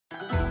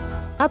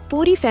अब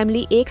पूरी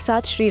फैमिली एक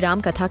साथ श्री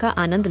राम कथा का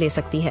आनंद ले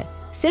सकती है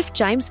सिर्फ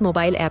चाइम्स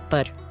मोबाइल ऐप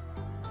पर।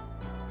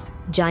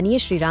 जानिए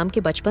श्री राम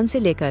के बचपन से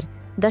लेकर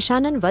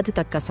दशानन वध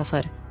तक का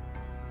सफर।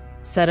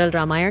 सरल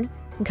रामायण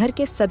घर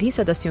के सभी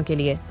सदस्यों के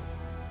लिए।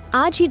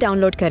 आज ही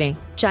डाउनलोड करें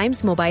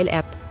चाइम्स मोबाइल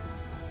ऐप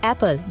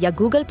एप्पल या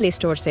गूगल प्ले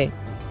स्टोर से।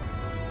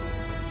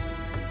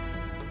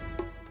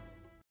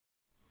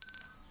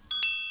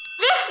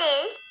 This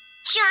is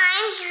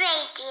Chimes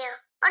Radio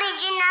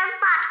original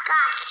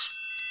podcast.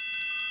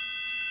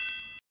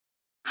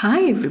 Hi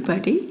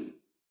everybody.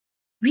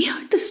 We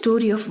heard the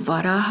story of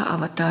Varaha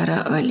Avatara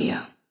earlier.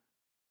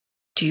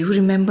 Do you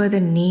remember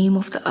the name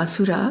of the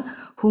Asura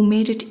who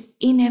made it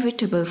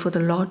inevitable for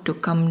the Lord to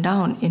come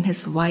down in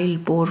his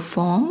wild boar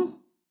form?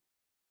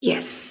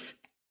 Yes,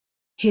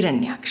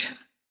 Hiranyaksha.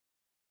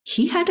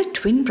 He had a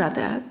twin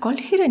brother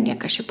called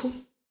Hiranyakashipu.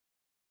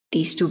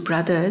 These two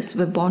brothers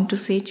were born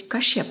to sage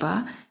Kashyapa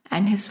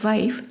and his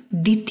wife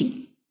Diti.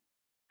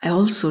 I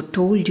also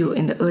told you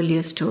in the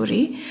earlier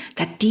story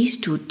that these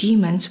two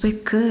demons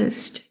were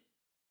cursed.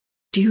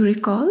 Do you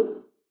recall?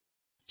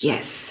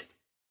 Yes,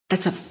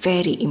 that's a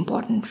very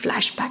important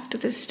flashback to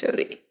this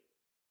story.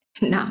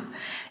 Now,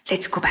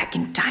 let's go back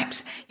in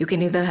times. You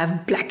can either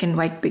have black and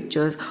white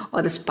pictures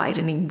or the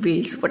spiraling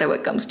wheels, whatever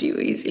comes to you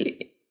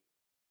easily.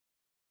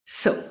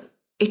 So,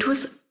 it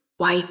was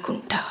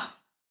Vaikuntha,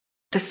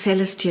 the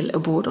celestial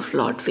abode of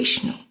Lord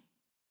Vishnu,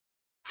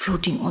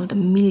 floating on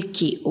the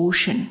milky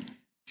ocean,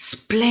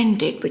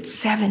 splendid with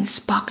 7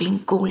 sparkling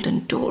golden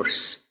doors.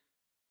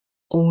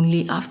 Only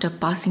after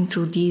passing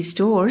through these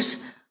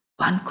doors,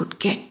 one could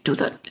get to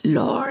the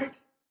Lord,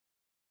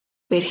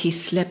 where he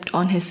slept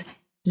on his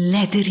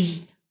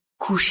leathery,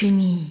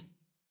 cushiony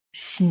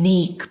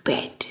snake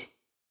bed.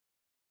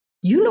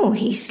 You know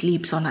he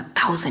sleeps on a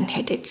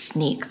 1,000-headed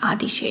snake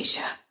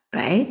Adishesha,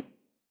 right?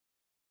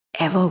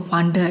 Ever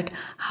wondered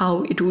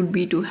how it would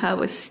be to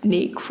have a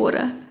snake for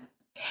a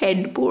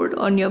headboard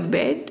on your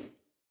bed?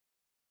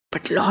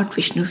 But Lord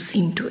Vishnu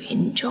seemed to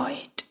enjoy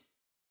it.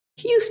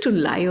 He used to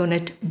lie on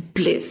it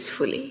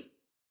blissfully.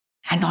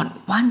 And on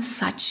one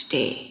such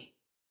day,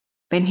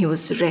 when he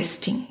was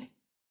resting,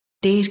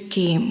 there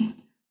came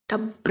the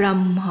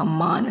Brahma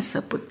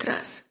Manasa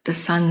Putras, the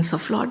sons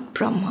of Lord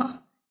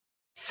Brahma,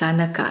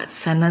 Sanaka,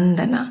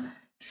 Sanandana,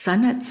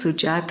 Sanat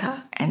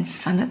Sujata, and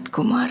Sanat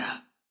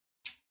Kumara.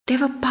 They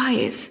were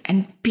pious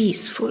and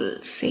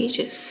peaceful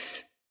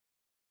sages.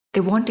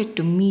 They wanted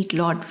to meet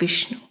Lord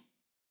Vishnu.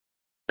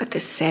 But the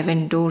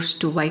 7 doors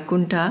to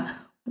Vaikuntha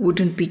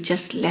wouldn't be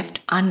just left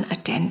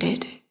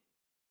unattended.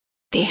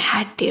 They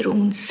had their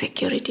own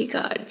security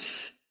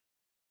guards,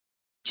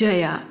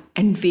 Jaya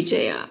and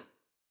Vijaya,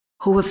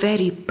 who were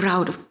very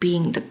proud of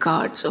being the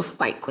guards of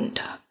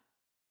Vaikuntha.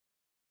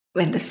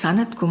 When the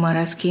Sanat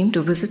Kumaras came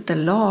to visit the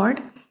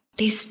Lord,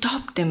 they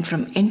stopped them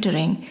from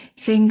entering,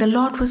 saying the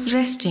Lord was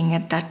resting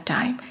at that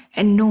time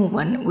and no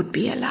one would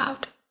be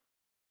allowed.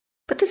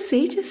 But the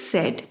sages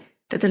said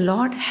that the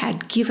Lord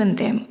had given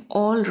them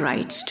all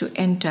rights to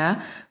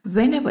enter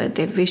whenever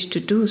they wished to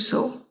do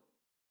so,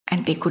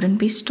 and they couldn't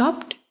be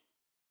stopped.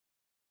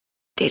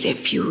 They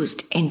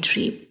refused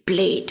entry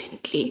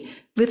blatantly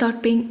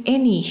without paying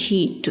any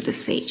heed to the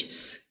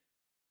sages.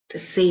 The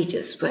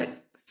sages were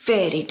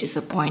very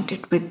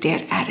disappointed with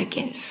their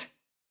arrogance.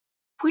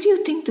 What do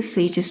you think the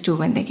sages do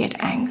when they get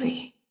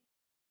angry?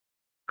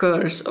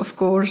 Curse, of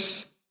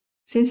course.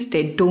 Since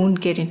they don't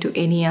get into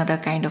any other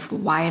kind of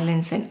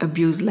violence and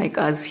abuse like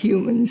us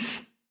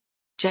humans.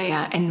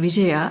 Jaya and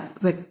Vijaya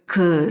were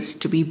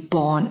cursed to be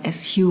born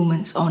as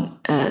humans on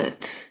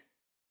earth.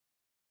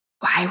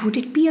 Why would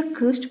it be a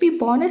curse to be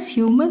born as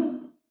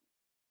human?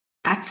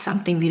 That's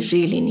something we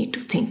really need to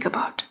think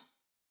about.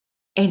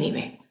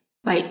 Anyway,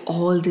 while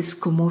all this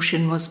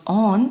commotion was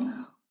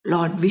on,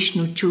 Lord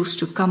Vishnu chose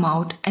to come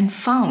out and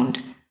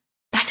found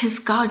that his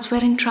guards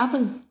were in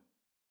trouble.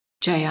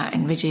 Jaya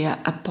and Vijaya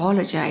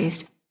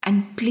apologized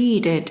and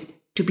pleaded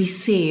to be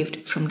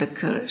saved from the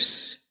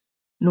curse.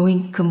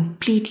 Knowing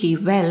completely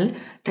well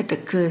that the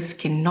curse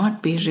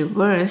cannot be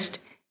reversed,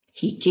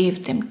 he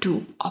gave them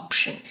 2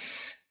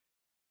 options.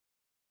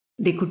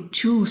 They could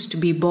choose to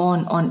be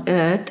born on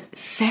earth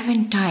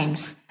 7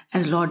 times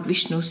as Lord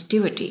Vishnu's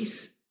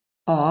devotees,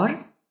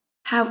 or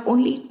have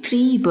only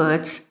 3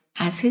 births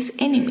as his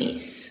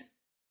enemies.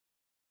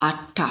 A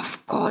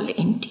tough call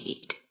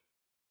indeed.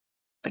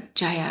 But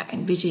Jaya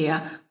and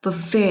Vijaya were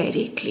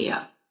very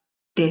clear.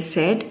 They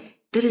said,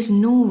 there is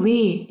no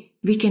way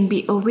we can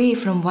be away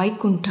from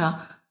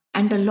Vaikuntha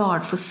and the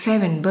Lord for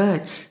 7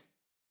 births.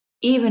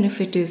 Even if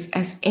it is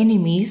as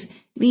enemies,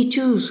 we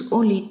choose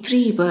only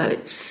 3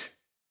 births.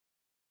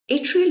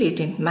 It really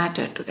didn't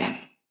matter to them,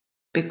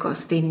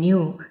 because they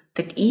knew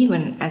that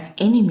even as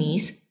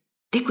enemies,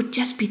 they could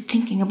just be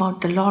thinking about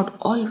the Lord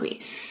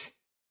always.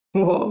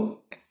 Whoa,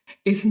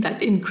 isn't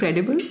that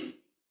incredible?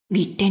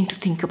 We tend to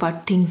think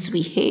about things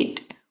we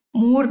hate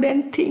more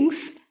than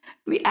things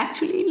we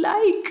actually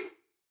like.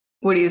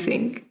 What do you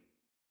think?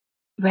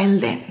 Well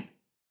then,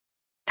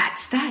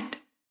 that's that.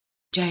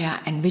 Jaya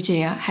and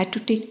Vijaya had to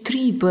take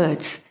 3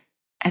 births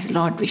as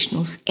Lord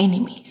Vishnu's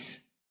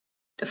enemies.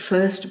 The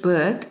first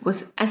birth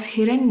was as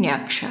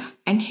Hiranyaksha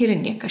and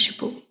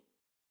Hiranyakashipu.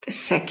 The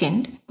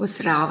second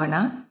was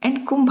Ravana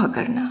and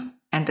Kumbhakarna.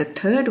 And the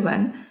third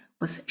one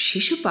was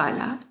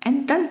Shishupala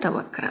and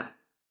Dantavakra.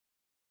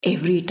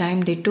 Every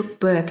time they took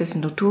birth as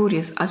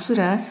notorious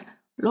asuras,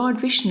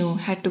 Lord Vishnu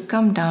had to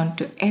come down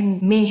to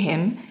end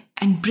mayhem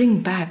and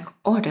bring back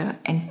order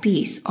and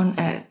peace on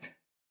earth.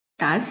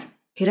 Thus,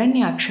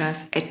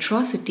 Hiranyaksha's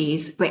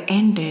atrocities were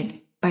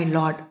ended by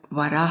Lord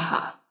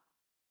Varaha.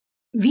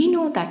 We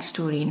know that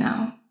story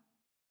now.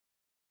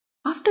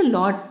 After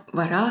Lord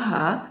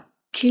Varaha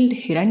killed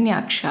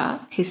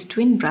Hiranyaksha, his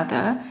twin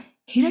brother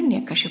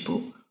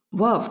Hiranyakashipu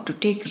vowed to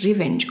take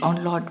revenge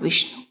on Lord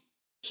Vishnu.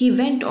 He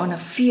went on a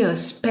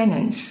fierce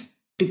penance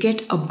to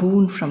get a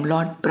boon from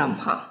Lord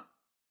Brahma.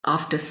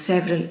 After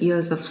several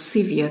years of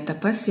severe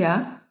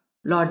tapasya,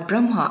 Lord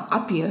Brahma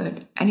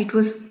appeared, and it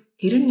was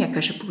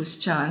Hiranyakashipu's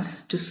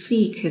chance to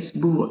seek his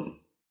boon.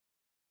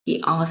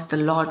 He asked the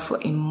Lord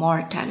for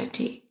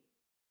immortality.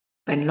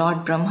 When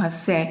Lord Brahma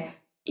said,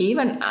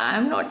 "Even I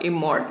am not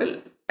immortal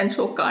and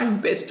so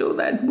can't bestow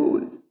that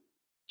boon,"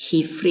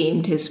 he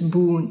framed his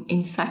boon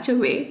in such a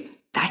way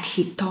that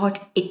he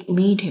thought it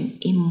made him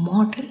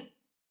immortal.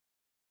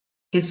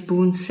 His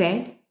boon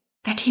said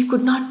that he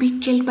could not be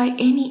killed by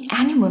any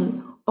animal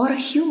or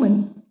a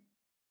human,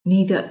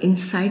 neither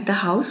inside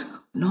the house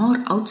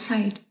nor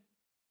outside,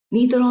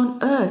 neither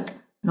on earth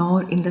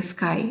nor in the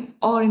sky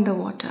or in the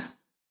water,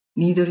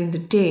 neither in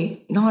the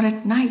day nor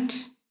at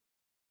night,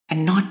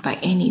 and not by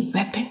any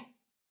weapon.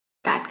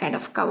 That kind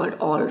of covered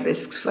all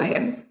risks for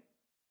him.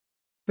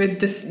 With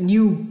this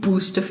new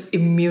boost of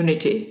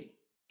immunity,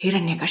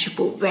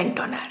 Hiranyakashipu went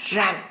on a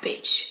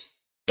rampage,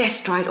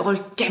 destroyed all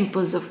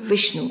temples of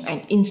Vishnu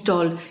and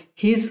installed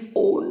his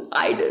own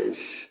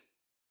idols,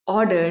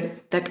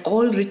 ordered that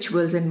all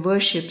rituals and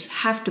worships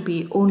have to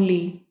be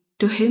only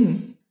to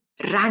him,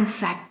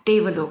 ransacked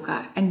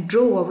Devaloka and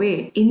drove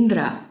away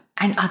Indra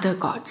and other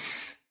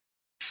gods,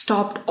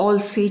 stopped all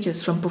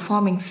sages from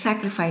performing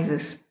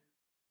sacrifices.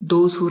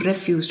 Those who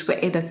refused were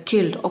either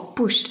killed or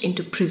pushed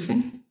into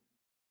prison.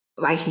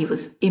 While he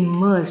was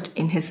immersed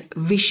in his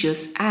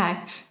vicious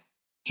acts,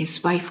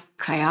 his wife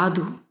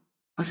Kayadu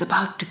was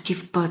about to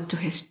give birth to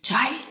his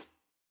child.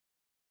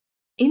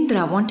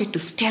 Indra wanted to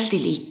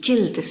stealthily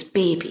kill this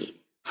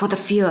baby for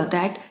the fear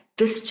that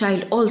this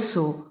child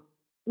also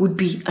would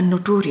be a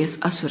notorious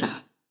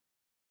asura.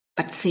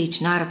 But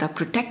sage Narada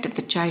protected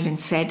the child and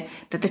said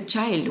that the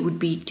child would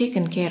be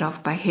taken care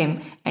of by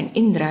him and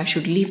Indra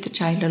should leave the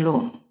child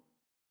alone.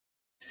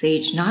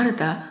 Sage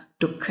Narada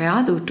took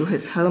Kayadu to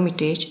his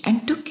hermitage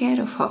and took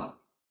care of her.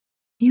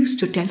 He used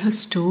to tell her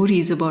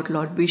stories about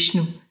Lord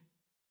Vishnu.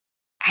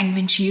 And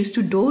when she used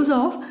to doze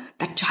off,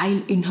 the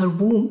child in her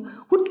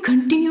womb would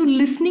continue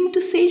listening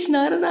to Sage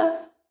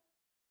Narada.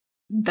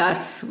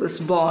 Thus was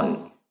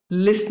born,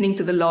 listening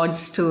to the Lord's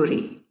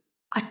story,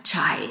 a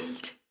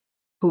child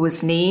who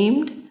was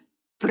named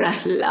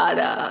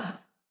Prahlada.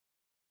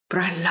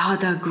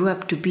 Prahlada grew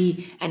up to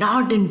be an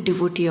ardent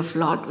devotee of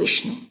Lord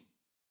Vishnu.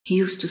 He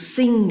used to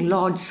sing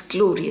Lord's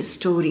glorious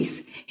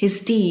stories, his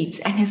deeds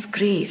and his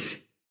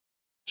grace.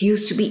 He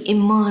used to be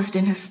immersed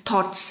in his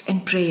thoughts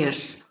and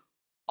prayers.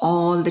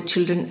 All the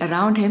children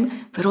around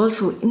him were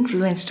also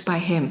influenced by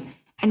him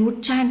and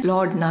would chant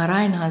Lord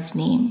Narayana's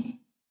name.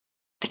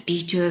 The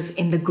teachers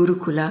in the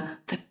Gurukula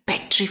were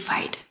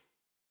petrified.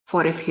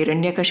 For if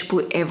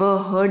Hiranyakashipu ever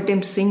heard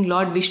them sing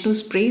Lord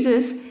Vishnu's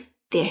praises,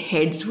 their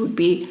heads would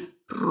be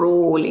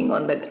rolling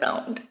on the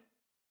ground.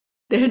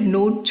 They had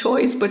no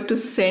choice but to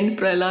send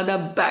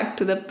Prahlada back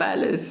to the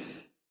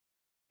palace.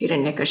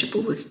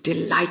 Hiranyakashipu was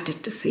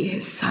delighted to see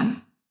his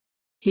son.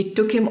 He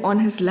took him on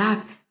his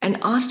lap and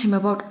asked him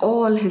about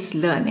all his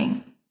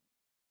learning.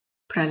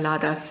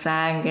 Prahlada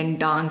sang and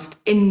danced,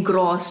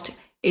 engrossed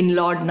in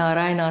Lord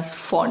Narayana's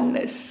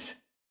fondness.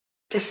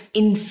 This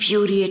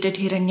infuriated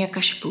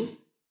Hiranyakashipu.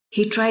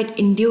 He tried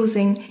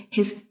inducing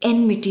his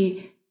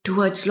enmity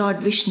towards Lord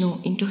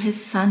Vishnu into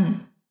his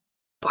son,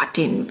 but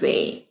in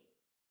vain.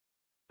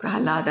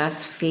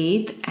 Prahlada's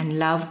faith and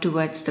love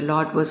towards the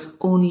Lord was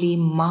only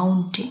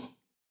mounting.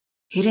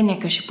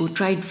 Hiranyakashipu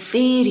tried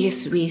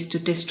various ways to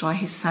destroy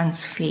his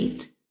son's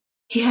faith.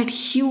 He had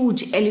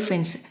huge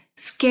elephants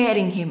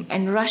scaring him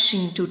and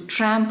rushing to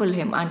trample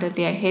him under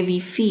their heavy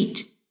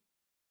feet.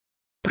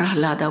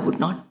 Prahlada would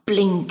not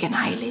blink an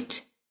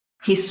eyelid.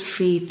 His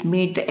faith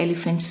made the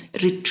elephants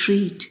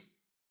retreat.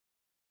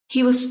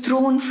 He was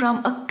thrown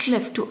from a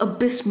cliff to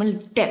abysmal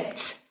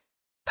depths,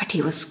 but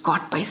he was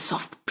caught by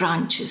soft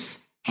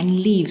branches and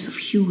leaves of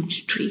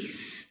huge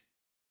trees.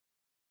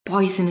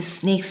 Poisonous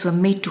snakes were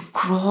made to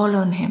crawl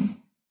on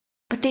him,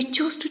 but they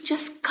chose to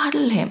just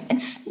cuddle him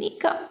and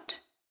sneak out.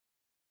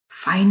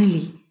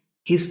 Finally,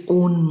 his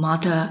own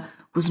mother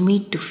was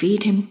made to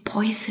feed him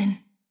poison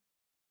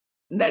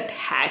that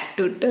had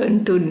to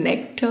turn to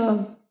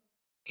nectar.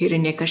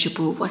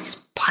 Hiranyakashipu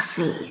was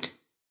puzzled.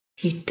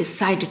 He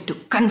decided to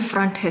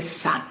confront his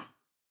son.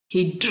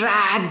 He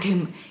dragged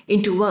him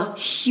into a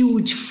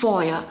huge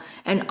foyer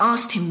and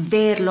asked him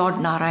where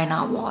Lord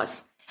Narayana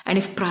was and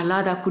if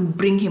Prahlada could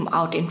bring him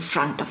out in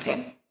front of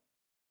him.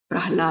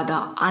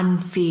 Prahlada,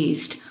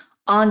 unfazed,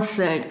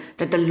 answered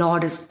that the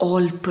Lord is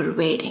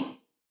all-pervading.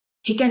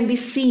 He can be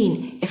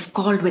seen if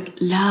called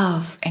with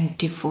love and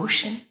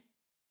devotion.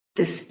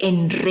 This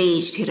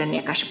enraged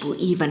Hiranyakashipu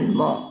even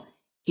more.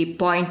 He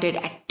pointed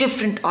at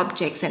different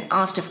objects and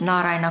asked if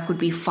Narayana could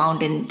be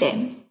found in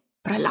them.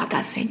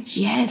 Prahlada said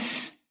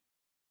yes.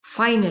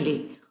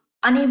 Finally,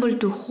 unable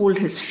to hold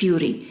his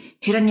fury,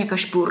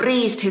 Hiranyakashipu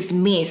raised his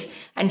mace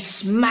and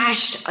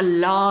smashed a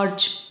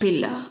large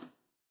pillar.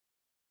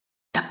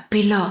 The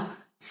pillar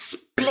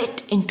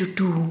split into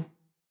two,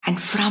 and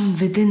from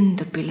within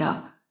the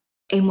pillar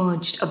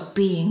emerged a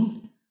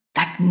being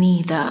that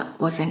neither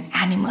was an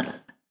animal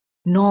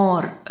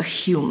nor a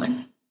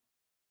human.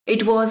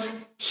 It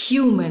was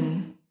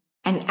human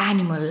and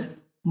animal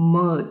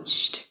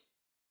merged.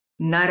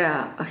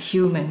 Nara, a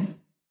human,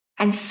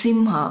 and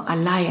Simha, a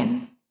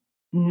lion.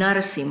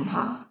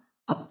 Narasimha,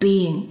 a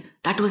being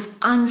that was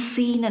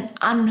unseen and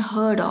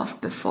unheard of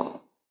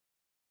before.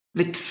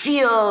 With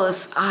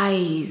fierce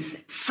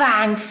eyes,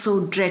 fangs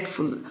so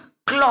dreadful,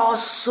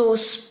 claws so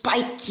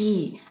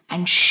spiky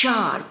and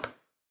sharp,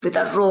 with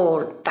a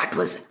roar that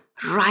was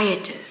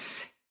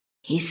riotous,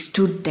 he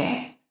stood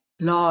there,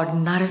 Lord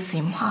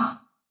Narasimha,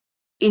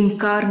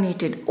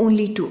 incarnated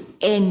only to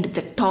end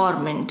the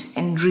torment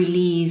and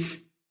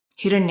release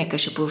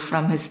Hiranyakashipu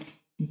from his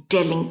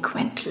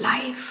delinquent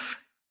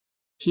life.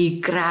 He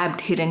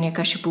grabbed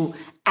Hiranyakashipu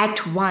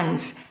at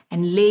once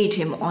and laid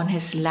him on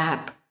his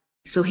lap,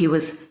 so he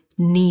was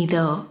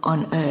neither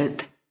on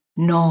earth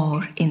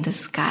nor in the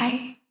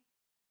sky.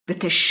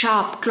 With his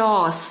sharp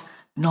claws,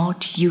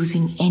 not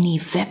using any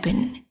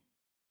weapon,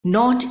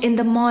 not in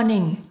the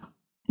morning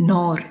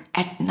nor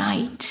at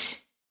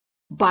night,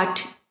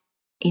 but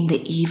in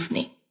the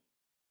evening,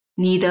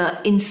 neither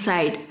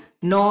inside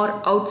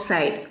nor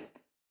outside,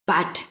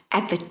 but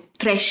at the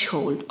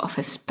threshold of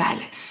his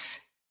palace.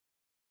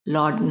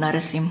 Lord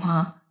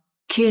Narasimha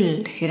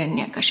killed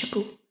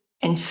Hiranyakashipu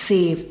and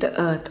saved the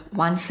earth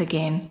once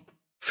again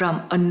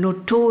from a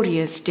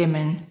notorious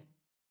demon.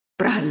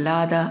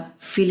 Prahlada,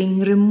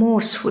 feeling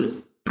remorseful,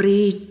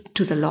 prayed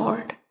to the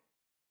Lord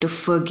to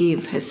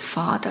forgive his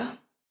father.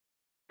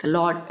 The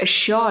Lord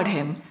assured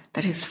him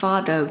that his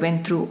father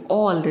went through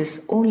all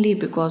this only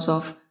because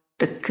of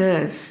the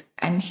curse,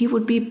 and he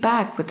would be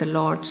back with the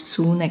Lord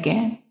soon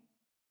again.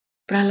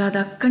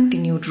 Prahlada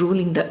continued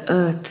ruling the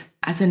earth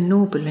as a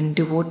noble and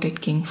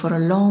devoted king for a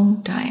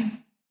long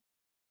time.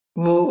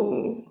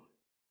 Whoa,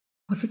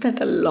 wasn't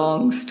that a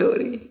long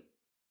story?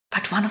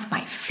 But one of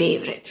my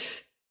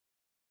favorites.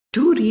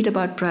 Do read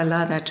about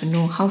Prahlada to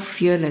know how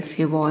fearless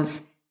he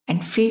was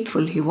and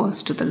faithful he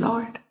was to the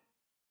Lord.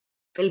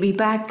 We'll be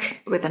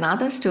back with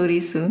another story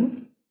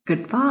soon.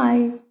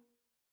 Goodbye.